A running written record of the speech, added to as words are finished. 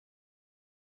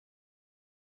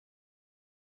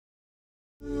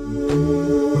While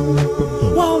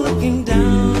looking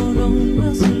down on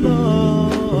us,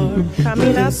 Lord.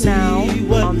 Coming up now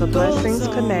on the Blessings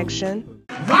Connection.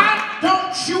 Why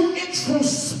don't you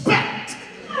introspect?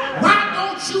 Why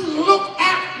don't you look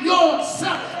at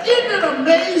yourself? Isn't it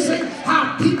amazing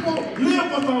how people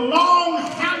live with a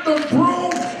long-handled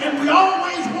broom and we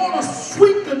always want to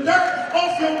sweep the dirt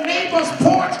off your neighbor's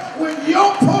porch when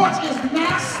your porch is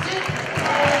nasty?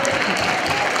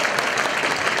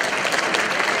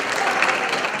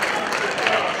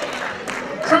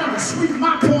 Trying to sweep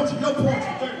my porch and your porch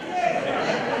is dirty.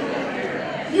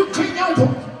 You clean your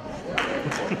porch.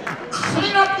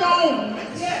 Clean up your own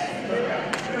mess.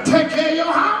 Take care of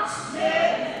your house.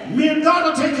 Me and God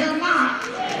will take care of my house.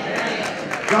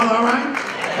 Y'all all right?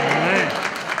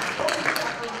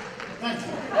 Thank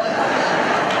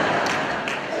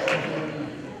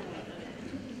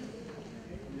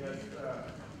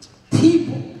you.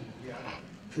 People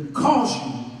can cause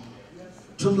you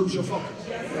to lose your focus.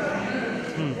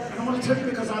 And I want to tell you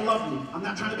because I love you. I'm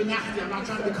not trying to be nasty. I'm not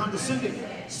trying to be condescending.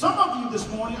 Some of you this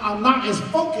morning are not as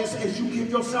focused as you give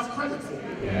yourself credit for.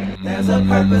 There's a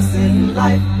purpose in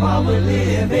life while we're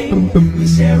living. We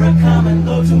share a common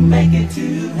goal to make it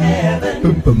to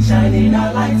heaven. Shining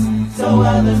our lights so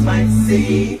others might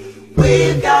see.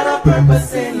 We've got a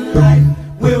purpose in life.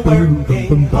 We're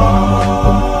working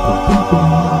hard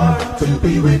to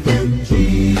be with you,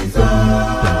 Jesus.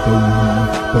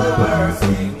 We're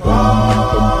working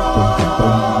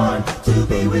hard to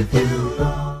be with you,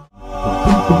 Lord.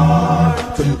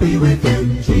 To be with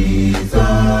you, Jesus.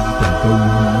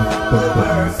 We're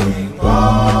working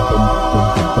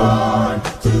hard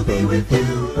to be with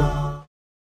you, Lord.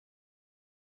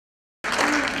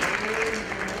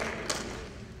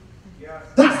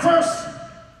 That first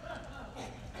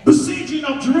besieging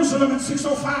of Jerusalem in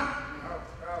 605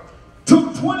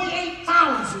 took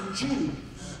 28,000 Jews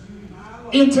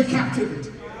into captivity.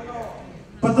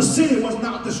 But the city was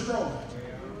not destroyed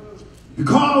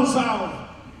because of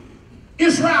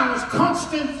Israel's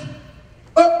constant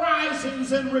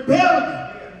uprisings and rebellion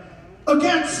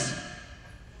against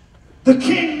the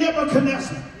king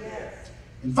Nebuchadnezzar.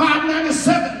 In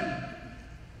 597,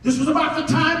 this was about the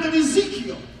time that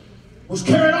Ezekiel was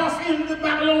carried off into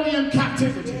Babylonian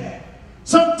captivity.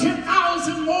 Some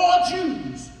 10,000 more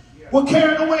Jews were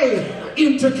carried away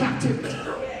into captivity.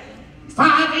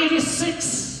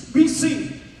 586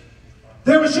 BC,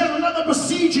 there was yet another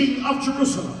besieging of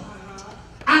Jerusalem.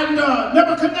 And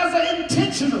Nebuchadnezzar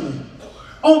intentionally,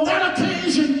 on that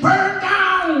occasion, burned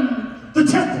down the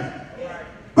temple,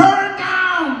 burned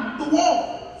down the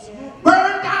walls,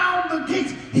 burned down the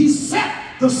gates. He set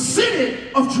the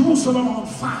city of Jerusalem on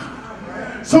fire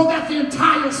so that the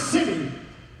entire city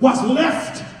was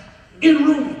left in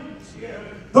ruins.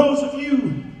 Those of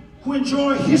you who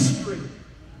enjoy history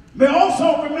may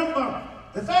also remember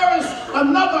that there is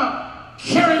another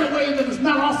carried away that is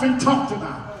not often talked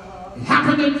about. It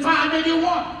happened in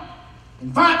 581.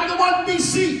 In 581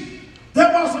 BC, there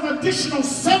was an additional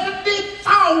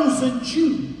 70,000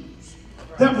 Jews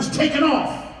that was taken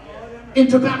off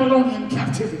into Babylonian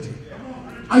captivity.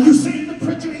 Are you seeing the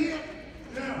picture here?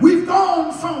 We've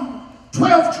gone from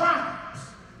 12 tribes,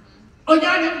 a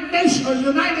united nation, a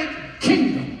united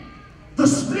kingdom, the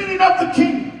splitting of the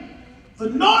kingdom. The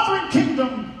northern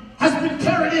kingdom has been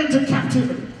carried into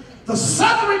captivity. The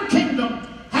southern kingdom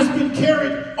has been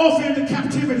carried off into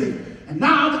captivity. And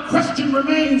now the question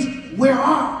remains, where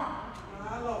are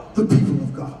the people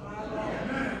of God?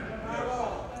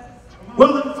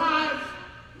 Well, in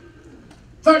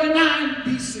 539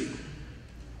 BC,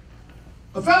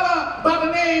 a fella by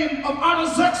the name of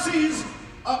Artaxerxes,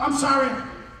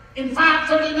 in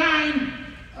 539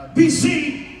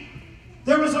 BC,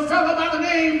 there was a fella by the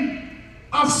name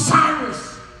of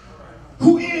Cyrus,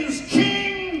 who is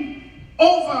king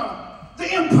over the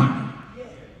empire.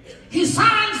 He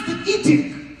signs the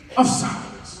Edict of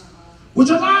Cyrus, which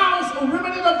allows a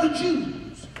remnant of the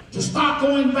Jews to start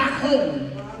going back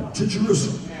home to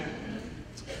Jerusalem.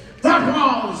 That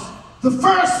was the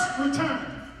first return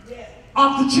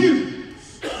of the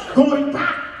Jews going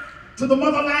back to the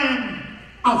motherland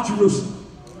of Jerusalem.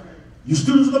 You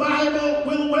students of the Bible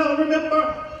will well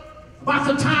remember about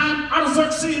the time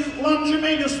Artaxerxes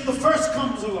Longimanus I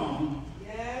comes along.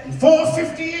 In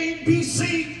 458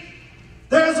 BC,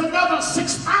 there's another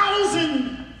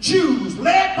 6,000 Jews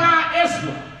led by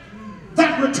Ezra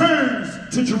that returns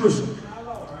to Jerusalem.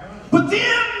 But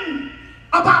then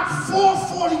about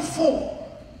 444,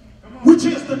 which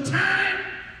is the time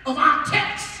of our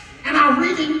text and our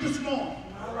reading this morning,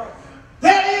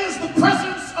 there is the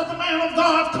presence of the man of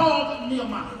God called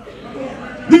Nehemiah.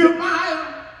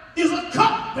 Nehemiah is a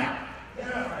cupbearer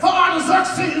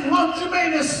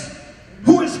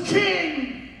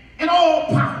king and all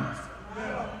powerful.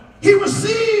 He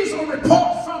receives a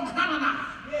report from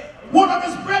Hananiah, one of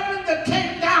his brethren that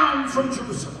came down from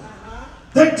Jerusalem.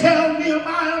 They tell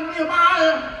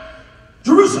Nehemiah,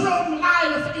 Jerusalem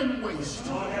lieth in waste.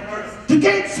 The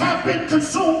gates have been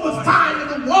consumed with fire.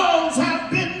 The walls have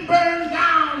been burned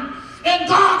down. And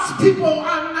God's people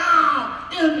are now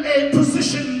in a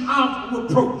position of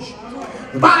reproach.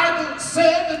 The Bible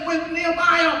said that when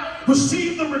Nehemiah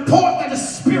received the report that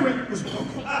his spirit was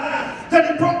broken,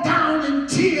 that he broke down in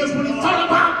tears when he thought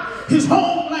about his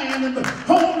homeland and the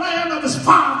homeland of his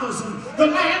fathers and the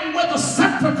land where the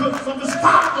sepulchres of his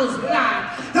fathers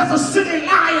lie, that the city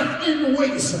lieth in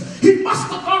waste. He must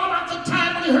have thought about the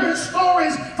time when he heard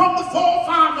stories from the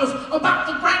forefathers about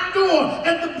the grandeur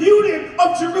and the beauty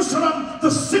of Jerusalem,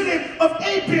 the city of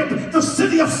Abib, the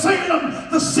city of Salem,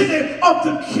 the city of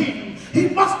the king. He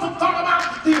must have thought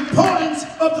about the importance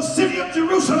of the city of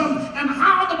Jerusalem and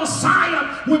how the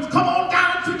Messiah would come on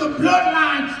down through the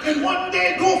bloodline and one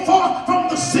day go forth from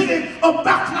the city of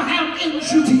Bethlehem in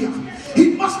Judea.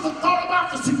 He must have thought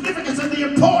about the significance and the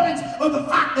importance of the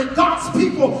fact that God's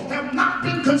people have not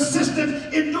been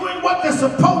consistent in doing what they're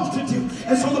supposed to do.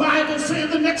 And so the Bible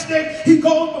says the next day he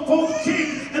goes before the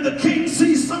king, and the king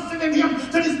sees something in him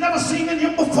that he's never seen in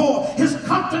him before. His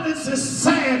countenance is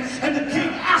sad, and the king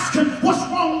asks him, "What's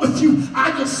wrong with you?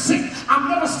 Are you sick? I've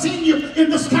never seen you in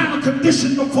this kind of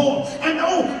condition before." And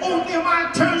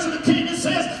Nehemiah turns to the king and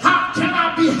says, "How can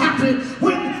I be happy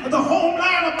when the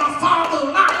homeland of my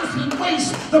father lies in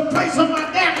waste, the place of my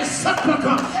daddy's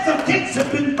sepulcher? The gates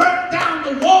have been burned down,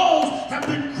 the walls have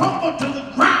been crumbled to the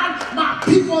ground. My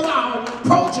people are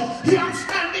approaching. Here I'm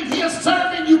standing here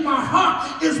serving you. My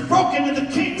heart is broken." And the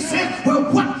king said, "Well,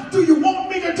 what do you want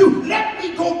me to do? Let me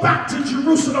go back to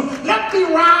Jerusalem. Let me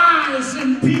rise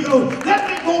and build. Let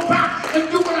me go back and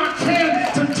do what I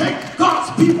can to take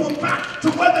God's people back to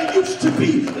where they used to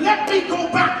be. Let me go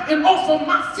back and offer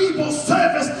my feeble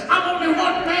service. I'm only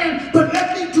one man, but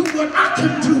let me do what I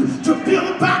can do to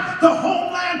build back the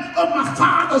homeland of my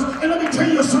fathers." And let me tell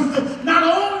you something. Not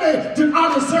only did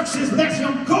Artaxerxes let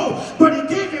him go, but he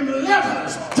gave him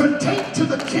letters to take to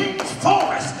the king's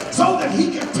forest so that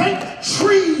he could take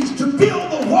trees to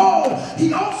build the wall.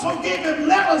 He also gave him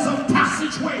letters of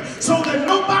passageway so that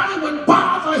nobody would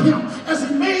bother him as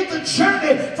he made the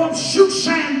journey from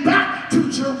Shushan back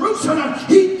to Jerusalem.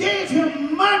 He gave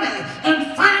him money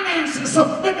and finances.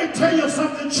 So let me tell you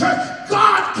something, church.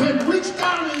 God can reach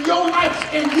down in your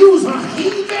life and use a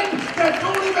heathen that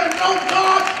don't even know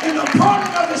God in the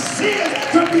pardon of his sin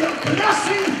to be a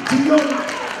blessing to your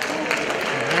life.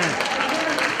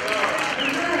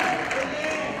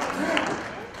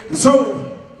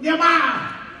 So Nehemiah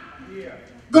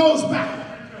goes back.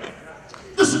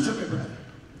 Listen to me,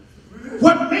 brother.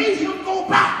 What made him go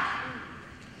back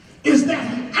is that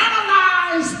he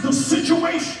analyzed the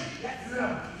situation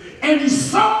and he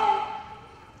saw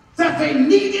that they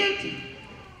needed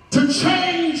to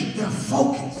change their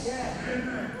focus.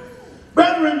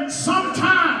 Brethren,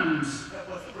 sometimes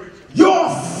your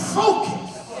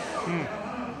focus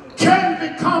can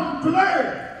become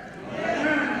blurred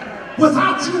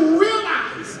without you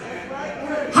realizing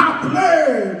how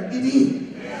blurred it is.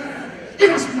 It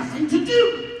has nothing to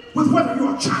do with whether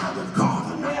you're a child of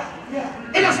God or not.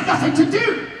 It has nothing to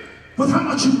do with how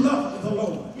much you love the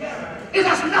Lord. It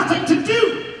has nothing to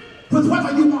do with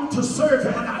whether you want to serve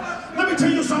him or not. Let me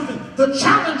tell you something. The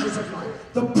challenges of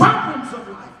life, the problems of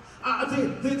life,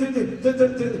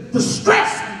 the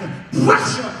stress and the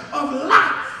pressure of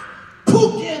life,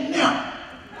 poke in them,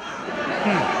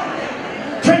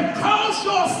 can cause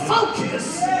your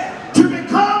focus to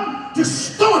become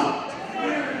distorted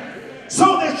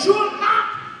so that you're not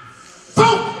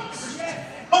focused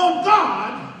on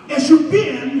God as you've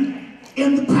been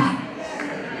in the past.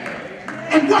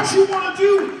 And what you want to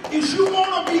do is you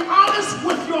want to be honest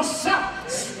with yourself.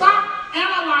 Stop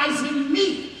analyzing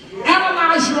me.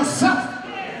 Analyze yourself.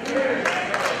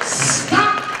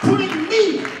 Stop putting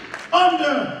me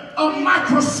under a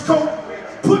microscope.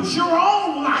 Put your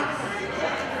own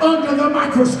life under the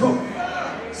microscope.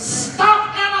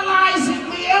 Stop analyzing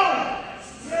the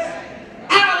elders.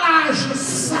 Analyze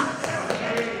yourself.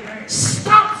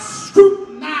 Stop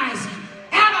scrutinizing,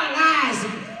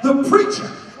 analyzing the preacher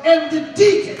and the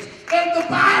deacons and the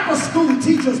Bible school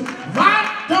teachers.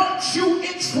 Why don't you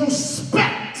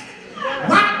introspect?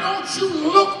 Why don't you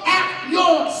look at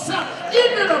yourself?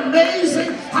 Isn't it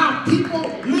amazing how people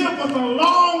live with a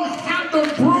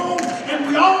long-handled broom and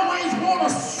we always want to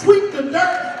sweep the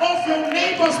dirt off your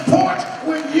neighbor's porch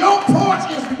when your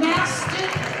porch is nasty?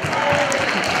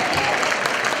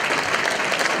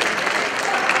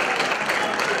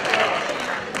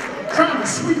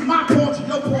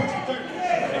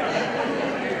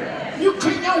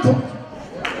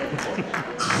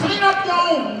 up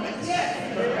your own mess.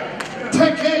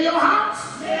 Take care of your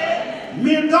house.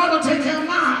 Me and God will take care of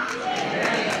my house.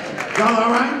 Y'all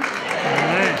all right?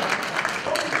 Amen.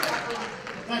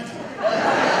 Thank you.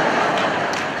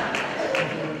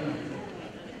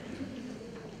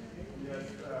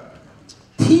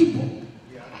 People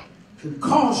can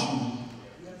cause you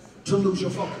to lose your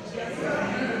focus.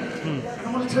 And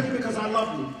I want to tell you because I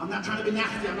love you. I'm not trying to be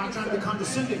nasty. I'm not trying to be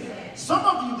condescending. Some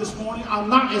of you this morning are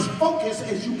not as focused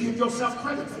as you give yourself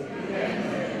credit for.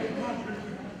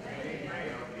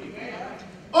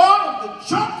 All of the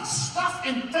junk stuff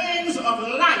and things of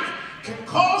life can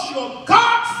cause your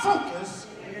God focus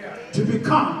to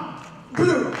become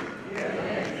blurry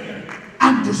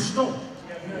and distorted.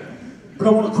 But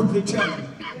I want to quickly tell you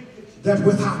that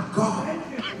without God,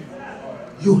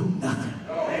 you're nothing.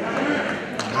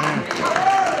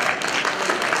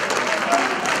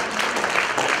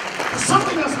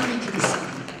 Something else I need you to see.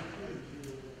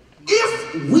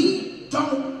 If we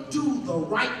don't do the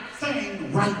right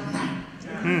thing right now,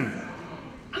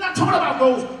 I'm not talking about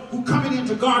those who coming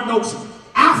into God notes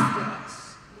after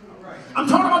us. I'm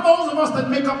talking about those of us that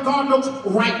make up God notes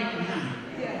right now.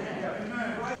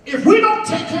 If we don't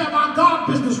take care of our God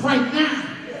business right now,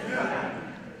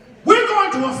 we're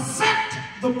going to affect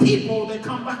the people that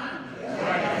come behind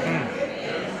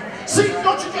us. See,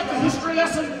 don't you get the history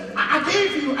lesson? I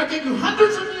gave you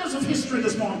hundreds of years of history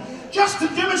this morning just to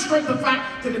demonstrate the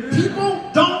fact that if people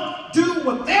don't do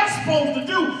what they're supposed to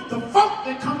do, the folk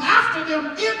that come after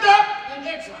them end up in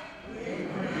exile.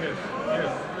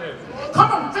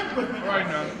 Come on, think with me. Right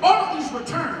now. All of these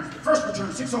returns, the first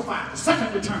return, 605, the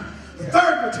second return, the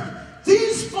third return,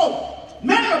 these folk,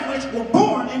 many of which were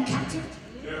born in captivity.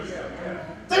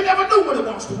 They never knew what it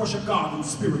was to worship God in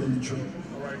spirit and in truth.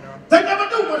 They never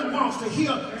knew what it was to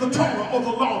hear the Torah or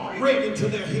the law read into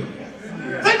their hearing.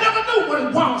 They never knew what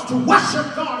it was to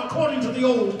worship God according to the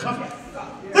old covenant.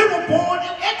 They were born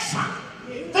in exile.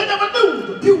 They never knew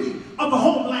the beauty of the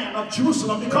homeland of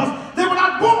Jerusalem because they were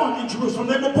not born in Jerusalem.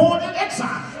 They were born in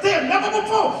exile. They had never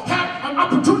before had an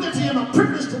opportunity and a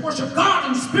privilege to worship God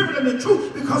in spirit and in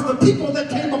truth because the people that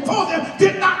came before them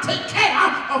did not take care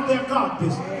of their God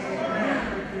business.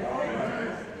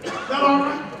 Y'all all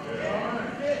right?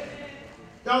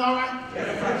 Y'all all right?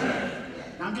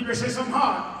 Now I'm getting ready to say something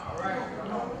hard.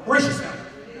 Brace yourself.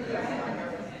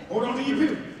 Hold on to your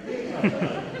pew.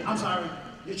 I'm sorry,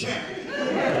 your chair.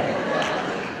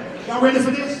 Y'all ready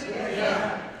for this?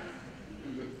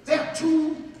 There are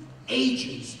two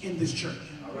ages in this church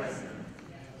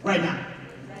right now.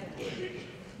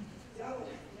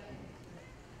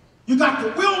 You got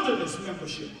the wilderness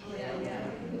membership.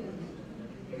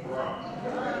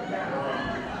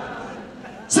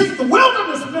 See, the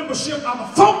wilderness membership are the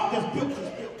folk that built this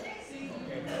building.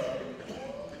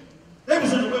 They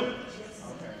was in the wilderness.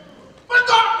 But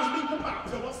God was leading them by a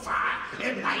pillar of fire.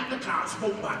 At night, the cloud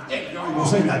spoke by day. Y'all ain't gonna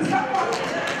say nothing.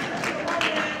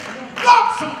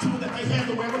 God saw to it that they had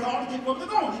the wherewithal to get where they're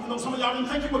going. Even though some of y'all didn't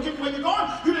think you were getting where you're going,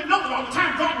 you didn't know that all the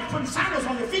time God was putting sandals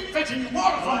on your feet, fetching you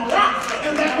water from a rock.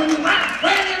 And that when you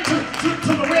ran into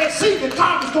the Red Sea, that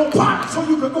God was going to part so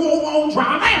you could go over on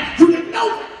dry land. You didn't know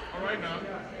that. All right now.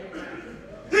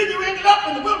 Then you ended up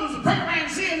in the wilderness of pain,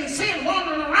 sin,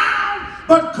 wandering around,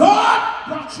 but God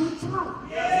brought you through.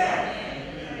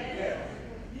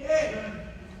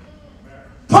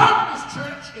 Part of this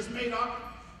church is made up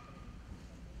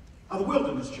of the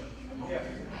wilderness church.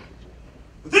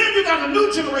 But then you got a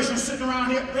new generation sitting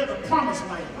around here, they're the promised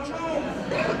land church.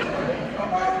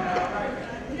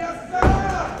 Yes, sir.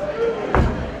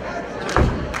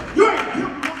 You ain't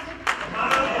built nothing.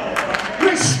 You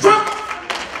ain't struggled.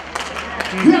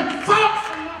 You haven't fought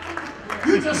for nothing.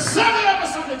 You just sit there every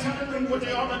Sunday telling them what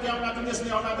they ought to do, they ought not to do this, they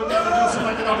ought not to do that, they ought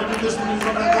somebody ought to do this, and they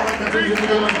ought not to do that.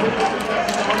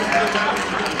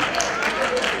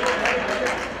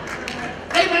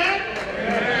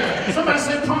 Amen. Somebody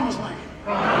say promised land.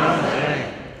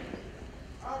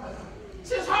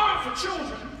 See, it's hard for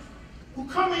children who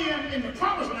come in the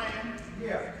promised land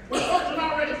when folks had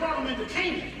already brought them into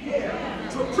Canaan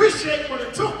to appreciate what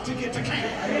it took to get to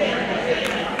Canaan.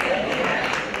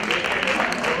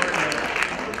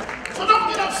 So don't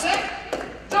get upset.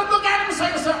 Just look at him and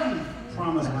say to something,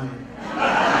 promised land.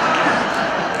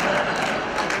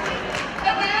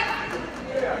 Amen.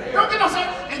 Don't get upset.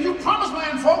 And you promised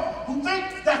land folk who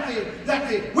think that the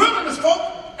wilderness folk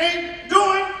ain't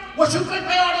doing what you think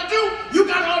they ought to do, you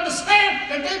got to understand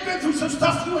that they've been through some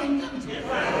stuff you ain't been through.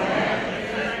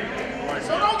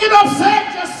 So don't get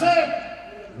upset, just say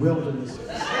wilderness.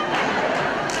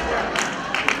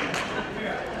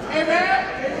 Amen.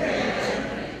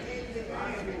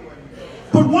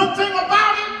 But one thing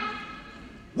about it,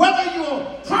 whether whether you're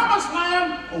a promised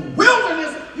land or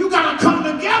wilderness, you got to come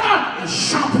together and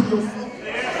sharpen your focus.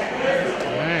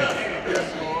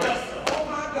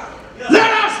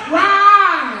 Let us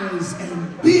rise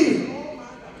and build.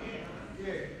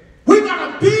 We got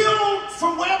to build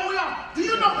from where we are. Do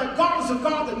you know that God is a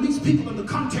God that meets people in the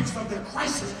context of their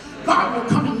crisis? God will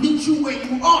come and meet you where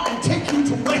you are and take you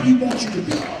to where he wants you to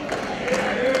be.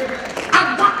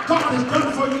 And what God has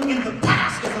done for you in the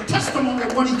past is a testimony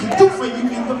of what he can do for you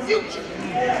in the future.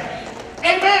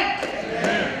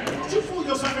 Amen. Don't you fool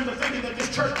yourself into thinking that this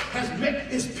church has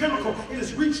met its pinnacle, it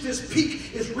has reached its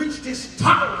peak, it's reached its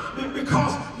top,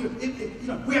 because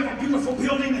we have a beautiful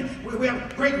building and we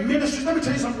have great ministries. Let me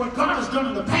tell you something. What God has done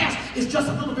in the past is just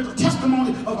a little bit of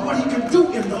testimony of what he can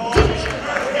do in the future.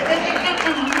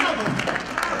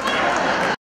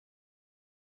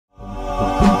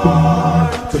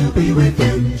 To be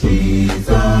within Jesus,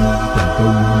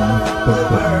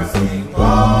 we're sing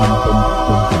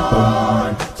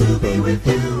born to be with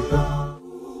you.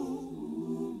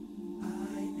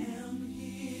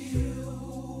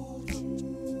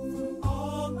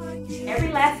 Every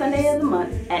last Sunday of the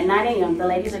month at 9 a.m., the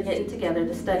ladies are getting together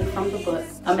to study from the book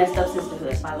A Messed Up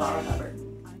Sisterhood by Laura Hubbard.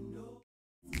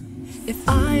 If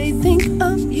I think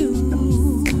of you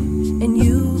and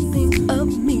you think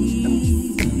of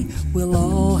me, we'll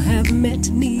all have met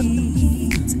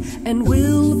needs and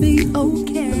we'll be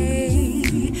okay.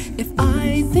 If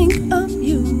I think of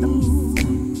you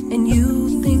and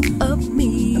you think of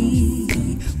me,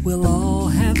 we'll all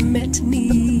have met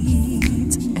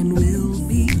needs and we'll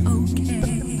be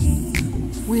okay.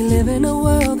 We live in a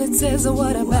world that says,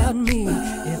 what about me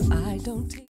if I don't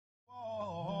take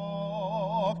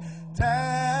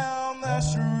down the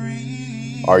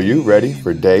street. Are you ready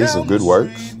for days of good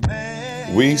works?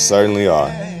 We certainly are.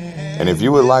 And if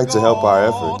you would like to help our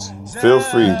efforts, feel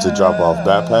free to drop off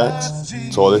backpacks,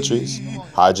 toiletries,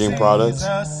 hygiene products,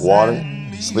 water,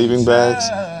 sleeping bags,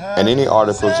 and any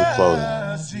articles of clothing.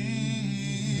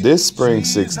 This spring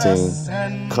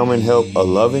 16, come and help a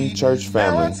loving church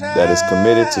family that is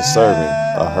committed to serving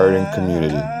a hurting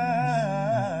community.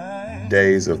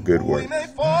 Days of good work.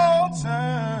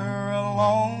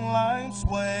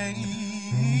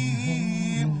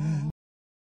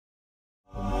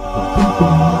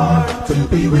 To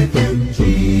be within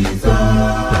Jesus,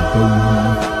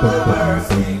 we're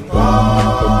sing born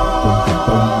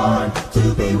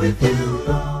to be with you.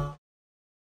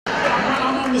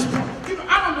 I'm on this point.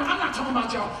 I don't know. I'm not talking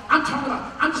about y'all. I'm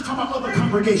just talking about other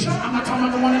congregations. I'm not talking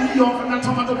about the one in New York. I'm not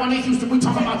talking about the one in Houston. We're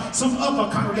talking about some other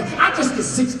congregations. I just get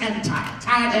sick and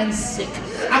tired and sick.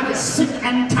 I get sick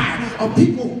and tired of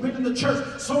people who've been in the church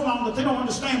so long that they don't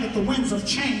understand that the winds of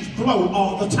change blow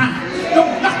all the time. No,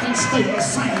 nothing stays the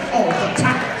same all the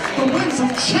time. The winds of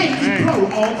change blow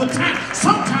all the time.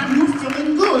 Sometimes you're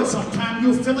feeling good. Sometimes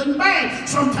you're feeling bad.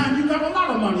 Sometimes you got a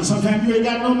lot of money. Sometimes you ain't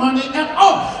got no money at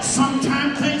all.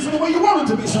 Sometimes things are the way you want it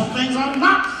to be. Some things are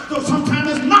not. Though sometimes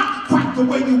it's not quite the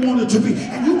way you want it to be.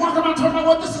 And you walk around talking about,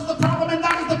 well, this is the problem, and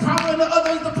that is the problem, and the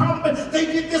other is the problem, and they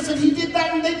did this, and he did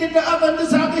that, and they did the other, and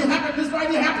this how it happened, this right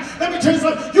here happened. Let me tell you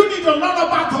something. You need to learn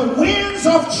about the winds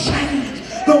of change.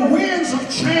 The winds of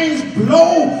change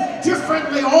blow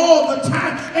differently all the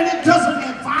time, and it doesn't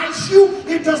advise you,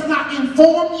 it does not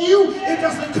inform you, it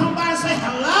doesn't come by and say,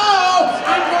 hello,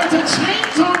 I'm going to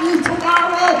change on you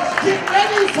tomorrow, get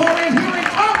ready for it, here it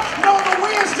comes. No, the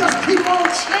winds just keep on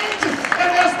changing, and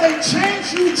as they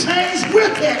change, you change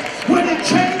with it. When it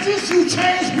changes, you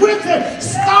change with it.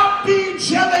 Stop being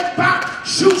jelly back,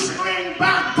 shoestring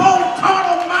back, bone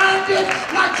carnal-minded,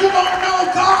 like you don't know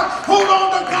God. Hold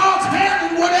on to God's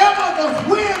hand, and whatever the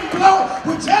wind blows,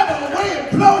 whichever way it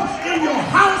blows, in your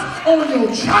house, on your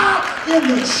job, in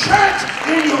the church,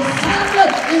 in your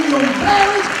family, in your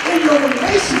marriage, in your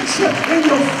relationship, in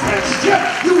your friendship,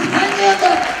 you hang in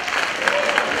there.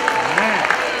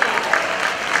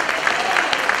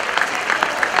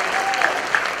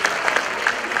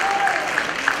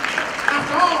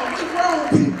 After all, we grown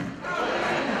people.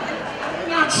 We're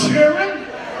not cheering.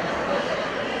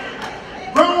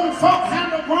 Grown folk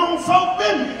handle grown folk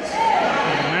business.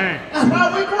 That's why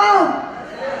we grown.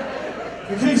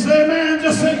 You can't say amen,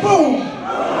 just say boom.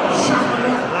 Shout it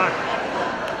out.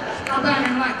 Stop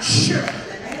acting like shit.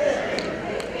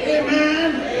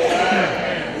 Amen.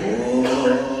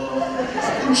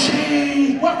 Oh,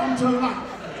 change. Welcome to life.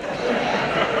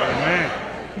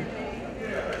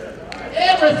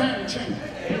 Everything changed.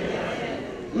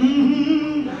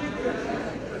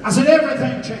 I said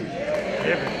everything changed.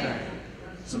 Everything.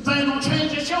 Some things don't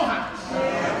change at your house.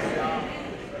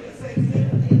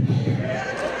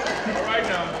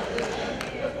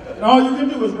 And all you can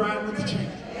do is ride with the change.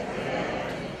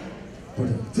 But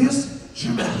if this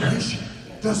generation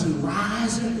doesn't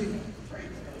rise and build,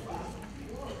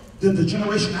 then the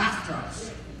generation after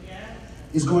us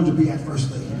is going to be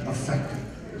adversely affected.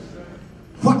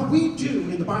 What we do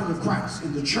in the body of Christ,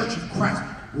 in the church of Christ,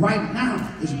 right now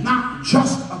is not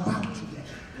just about today.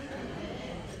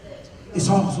 It's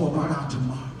also about our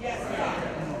tomorrow.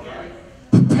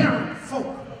 Preparing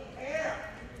folk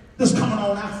that's coming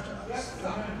on after us.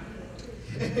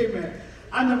 Amen.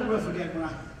 I never will forget when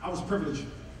I was privileged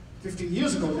 15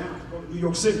 years ago now to go to New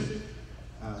York City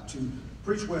to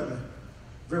preach where the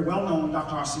very well-known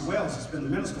Dr. R.C. Wells has been the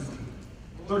minister for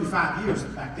 35 years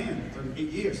back then,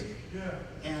 38 years.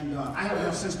 And I had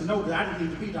enough sense to know that I didn't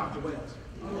need to be Dr. Wells.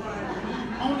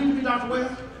 I don't need to be Dr.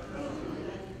 Wells.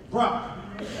 Bro,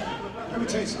 let me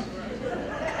tell you something.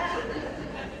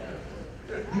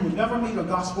 You will never meet a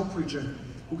gospel preacher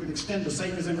who can extend the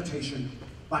Savior's invitation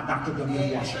like Dr.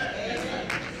 W. Washington.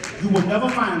 You will never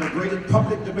find a great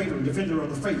public debater and defender of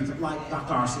the faith like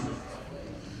Dr. R.C. Wells.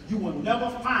 You will never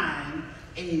find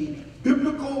a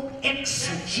biblical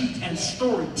exegete and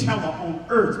storyteller on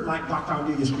earth like Dr.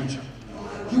 Aurelius Crenshaw.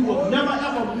 You will never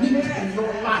ever meet in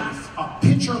your life a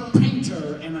picture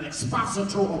painter and an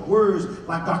expositor of words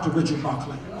like Dr. Richard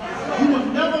Barclay. You will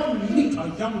never meet a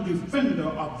young defender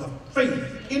of the faith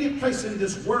any place in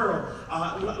this world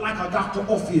like a Dr.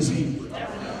 Orpheus Haywood.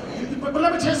 But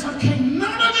let me tell you something, can't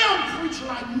none of them preach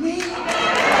like me.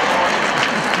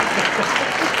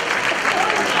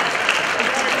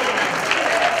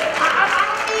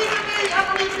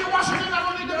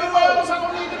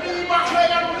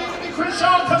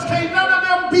 Because can't none of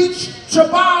them beat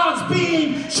Shabazz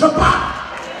being Shabazz.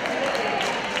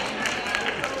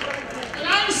 And I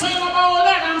ain't saying I'm all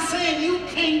that. I'm saying you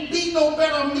can't be no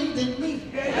better me than me.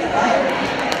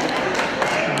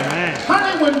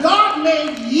 Honey, when God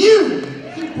made you,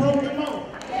 he broke the mold.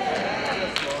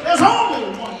 There's only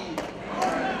one you.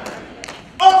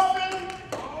 Often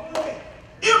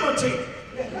imitate.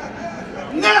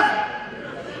 Never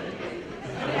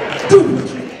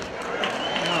duplicate.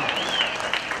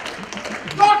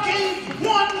 God gave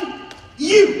one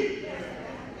you.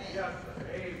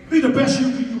 Be the best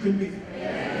you can be.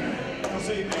 I'll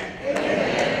say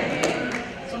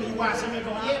amen. Some of you wives say, going,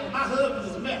 yeah, but my husband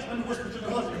is a mess. Let me whisper to the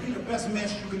husband, be the best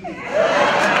mess you can be.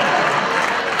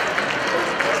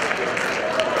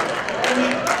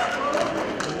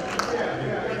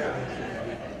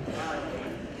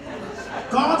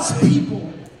 God's people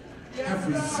have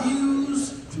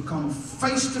refused to come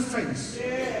face to face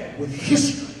with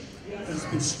history that has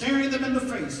been staring them in the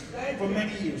face for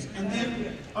many years. And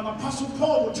then an Apostle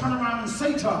Paul would turn around and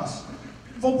say to us,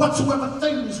 for whatsoever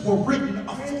things were written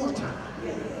aforetime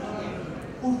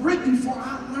were written for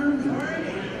our learning.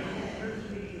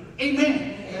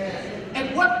 Amen.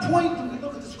 At what point do we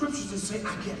look at the scriptures and say,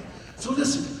 I get it? So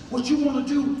listen, what you want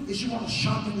to do is you want to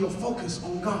sharpen your focus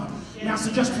on God. Now I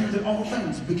suggest to you that all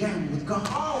things began with God.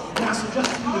 Now I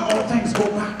suggest to you that all things go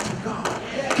back to God.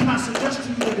 Can I suggest to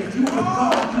you that if you are with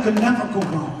God, you can never go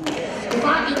wrong? If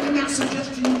I did not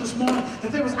suggest to you this morning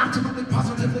that there is absolutely,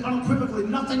 positively, unequivocally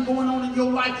nothing going on in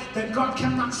your life that God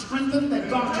cannot strengthen, that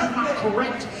God cannot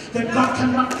correct, that God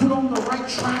cannot put on the right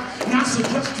track, and I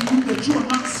suggest to you that you are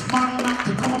not smart enough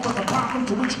to come up with a problem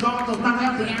to which God does not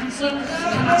have the answer,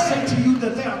 can I say to you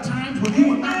that there are times when you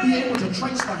will not be able to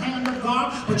trace the hand of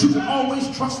God, but you can always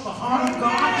trust the heart of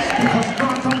God, because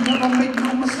God don't never make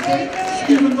no mistake.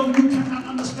 Even though you cannot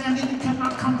understand it, you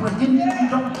cannot comprehend it, you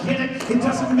don't get it, it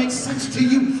doesn't make sense to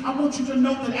you. I want you to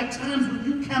know that at times when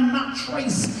you cannot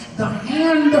trace the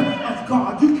hand of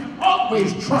God, you can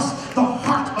always trust the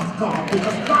heart of God,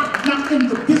 because God's not in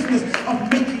the business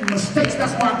of making mistakes.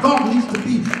 That's why God needs to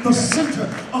be the center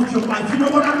of your life. You know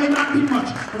what? I may not be much,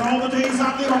 but all the days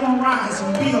out there, I want to rise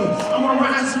and build. I want to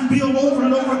rise and build over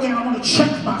and over again. I want to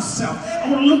check myself. I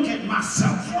want to look at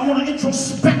myself. I want to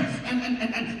introspect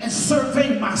and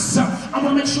survey myself. I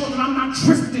want to make sure that I'm not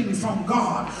drifting from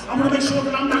God. I want to make sure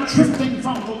that I'm not drifting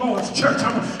from the Lord's church.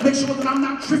 I want to make sure that I'm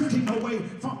not drifting away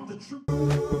from the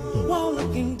truth. While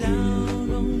looking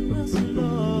down on us,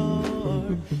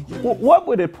 Lord. What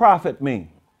would it profit me?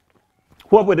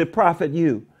 What would it profit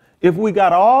you if we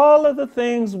got all of the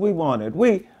things we wanted?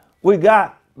 We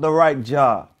got the right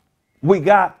job. We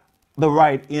got the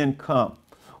right income.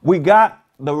 We got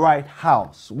the right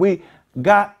house. We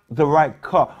got the right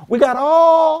car. We got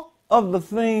all of the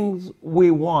things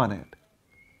we wanted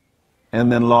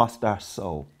and then lost our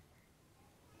soul.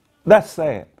 That's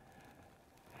sad.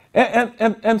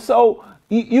 And so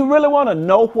you really want to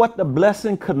know what the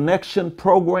Blessing Connection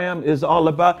program is all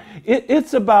about?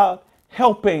 It's about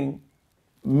helping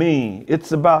me.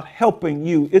 It's about helping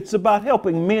you. It's about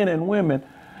helping men and women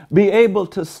be able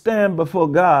to stand before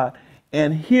God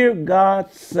and hear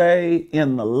God say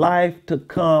in the life to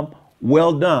come,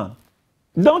 well done.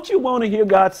 Don't you want to hear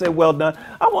God say, well done?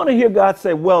 I want to hear God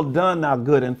say, well done, thou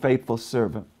good and faithful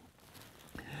servant.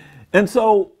 And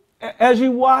so as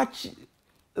you watch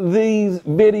these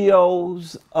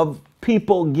videos of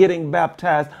people getting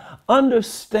baptized,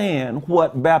 understand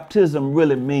what baptism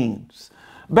really means.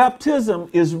 Baptism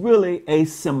is really a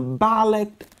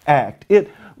symbolic act. It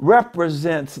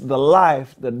represents the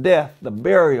life, the death, the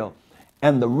burial,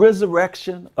 and the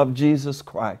resurrection of Jesus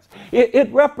Christ.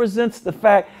 It represents the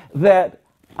fact that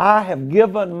I have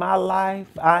given my life,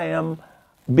 I am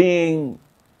being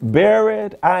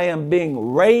buried, I am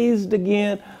being raised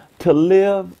again to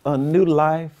live a new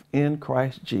life in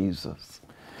Christ Jesus.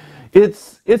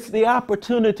 It's the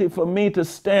opportunity for me to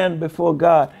stand before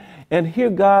God and hear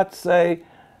God say,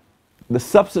 the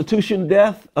substitution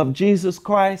death of Jesus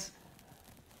Christ,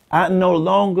 I no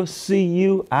longer see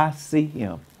you, I see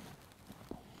him.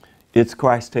 It's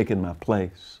Christ taking my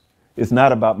place. It's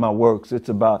not about my works. It's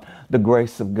about the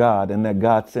grace of God and that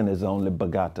God sent his only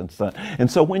begotten son. And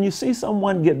so when you see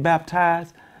someone get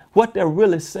baptized, what they're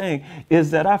really saying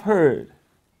is that I've heard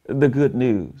the good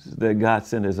news that God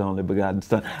sent his only begotten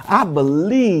son. I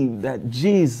believe that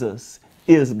Jesus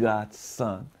is God's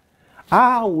son.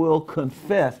 I will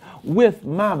confess with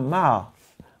my mouth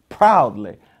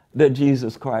proudly that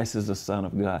Jesus Christ is the Son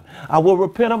of God. I will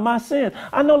repent of my sin.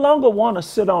 I no longer want to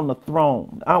sit on the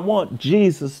throne. I want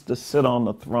Jesus to sit on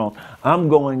the throne. I'm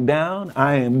going down.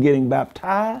 I am getting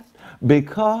baptized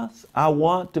because I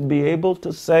want to be able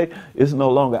to say it's no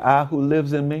longer I who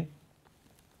lives in me.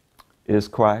 It's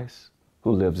Christ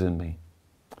who lives in me.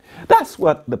 That's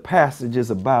what the passage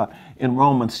is about in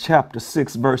Romans chapter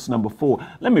 6, verse number 4.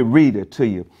 Let me read it to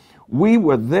you. We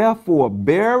were therefore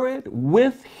buried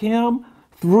with him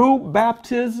through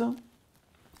baptism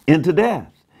into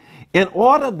death, in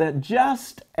order that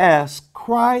just as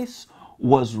Christ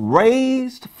was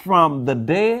raised from the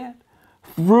dead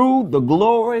through the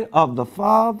glory of the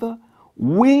Father,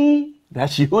 we,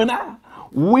 that's you and I,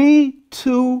 we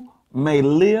too may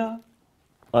live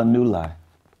a new life.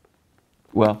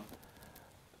 Well,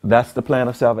 that's the plan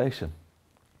of salvation.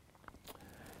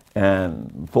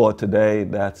 And for today,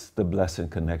 that's the Blessing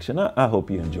Connection. I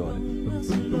hope you enjoyed it.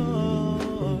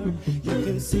 You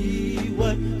can see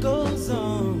what goes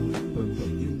on.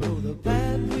 You know the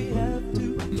path we have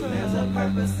to. There's a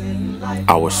purpose in life.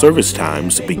 Our service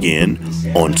times begin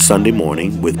on Sunday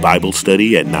morning with Bible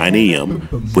study at 9 a.m.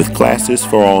 with classes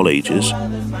for all ages,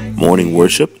 morning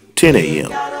worship 10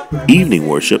 a.m., evening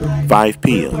worship 5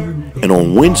 p.m., and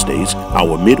on Wednesdays,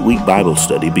 our midweek Bible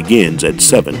study begins at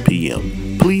 7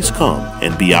 p.m. Please come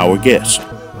and be our guest.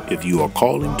 If you are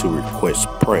calling to request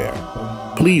prayer,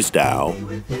 please dial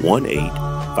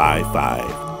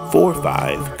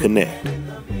 1-855-45-CONNECT.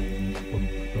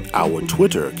 Our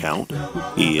Twitter account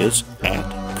is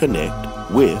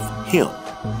 @ConnectWithHim.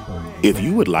 If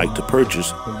you would like to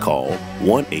purchase, call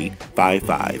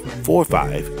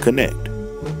 1-855-45-CONNECT.